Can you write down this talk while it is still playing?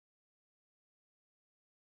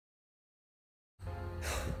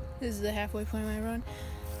This is the halfway point of my run,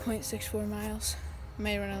 0.64 miles.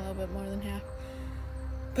 May run a little bit more than half.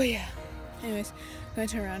 But yeah, anyways, I'm gonna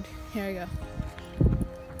turn around. Here I go.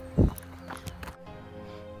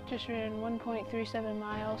 Just ran 1.37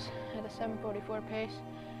 miles at a 7:44 pace,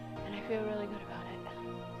 and I feel really good about it.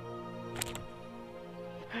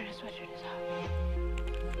 My sweatshirt is out.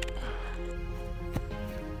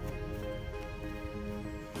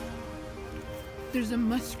 There's a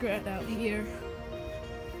muskrat out here,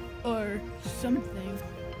 or something.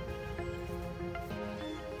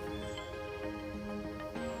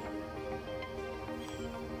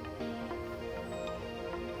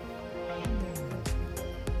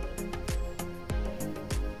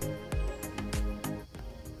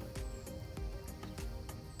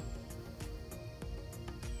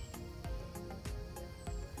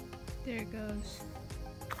 There it goes.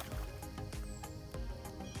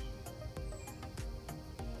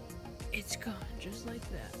 It's gone just like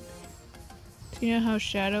that. You know how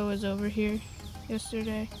Shadow was over here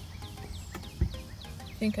yesterday? I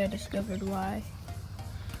think I discovered why.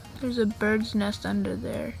 There's a bird's nest under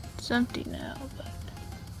there. It's empty now, but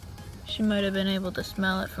she might have been able to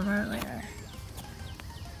smell it from earlier.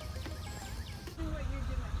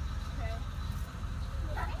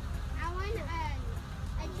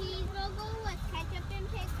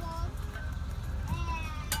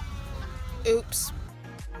 Oops.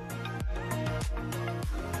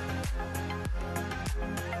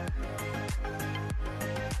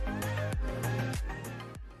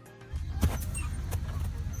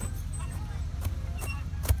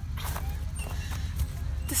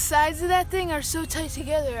 The sides of that thing are so tight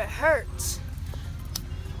together, it hurts.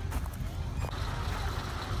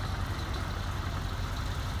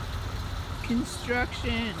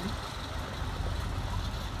 Construction.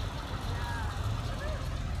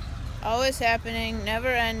 Always happening, never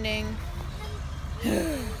ending.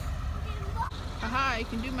 Aha, I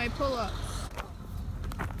can do my pull-ups.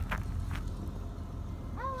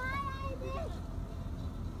 I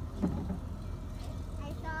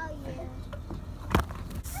saw you.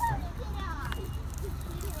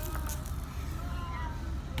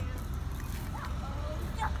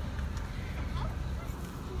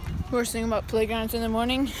 Worst thing about playgrounds in the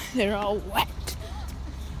morning, they're all wet.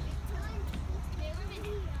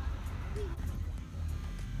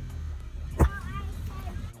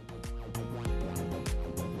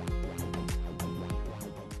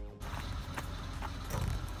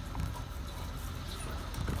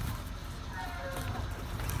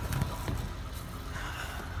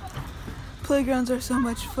 Playgrounds are so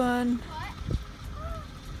much fun.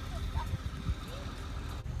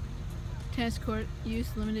 Tennis court use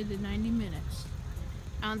limited to 90 minutes.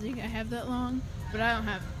 I don't think I have that long, but I don't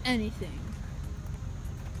have anything.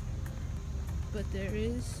 But there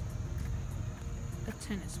is a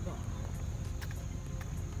tennis ball.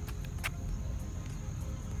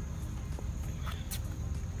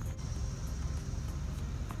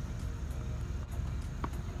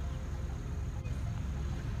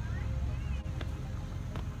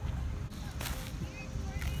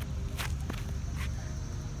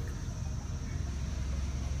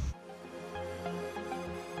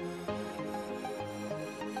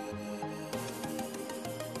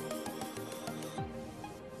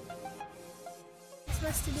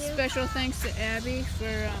 To do. Special thanks to Abby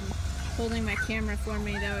for holding my camera for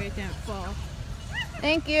me, that way it didn't fall.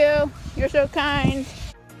 Thank you. You're so kind.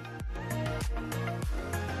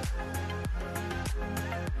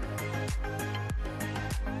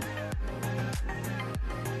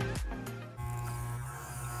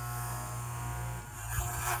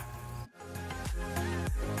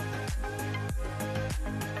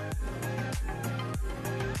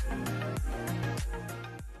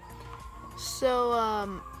 So,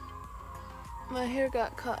 my hair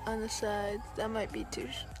got cut on the sides. That might be too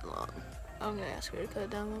long. I'm gonna ask her to cut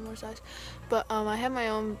it down one more size. But I have my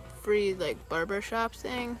own free barber shop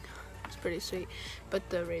thing. It's pretty sweet. But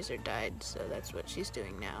the razor died, so that's what she's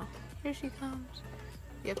doing now. Here she comes.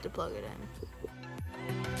 You have to plug it in.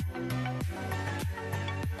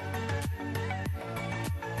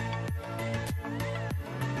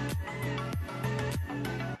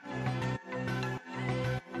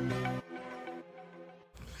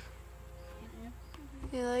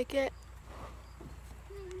 You like it?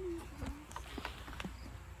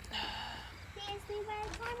 Seriously, by the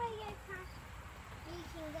time I get home, we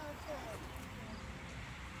can go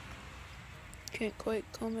to. Can't quite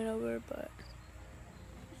comb it over, but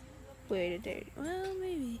wait a day. Well,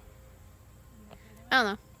 maybe. I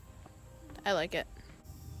don't know. I like it.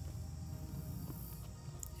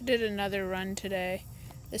 I did another run today.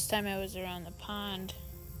 This time I was around the pond.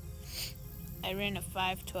 I ran a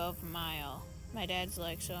 5:12 mile. My dad's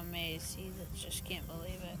like so amazed. He just can't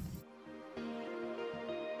believe it.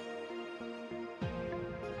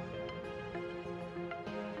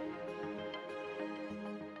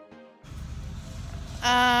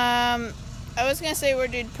 I was gonna say we're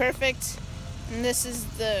doing perfect, and this is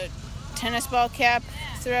the tennis ball cap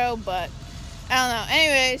throw, but I don't know.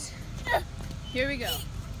 Anyways, here we go.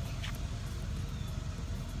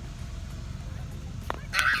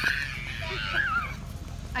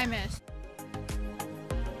 I missed.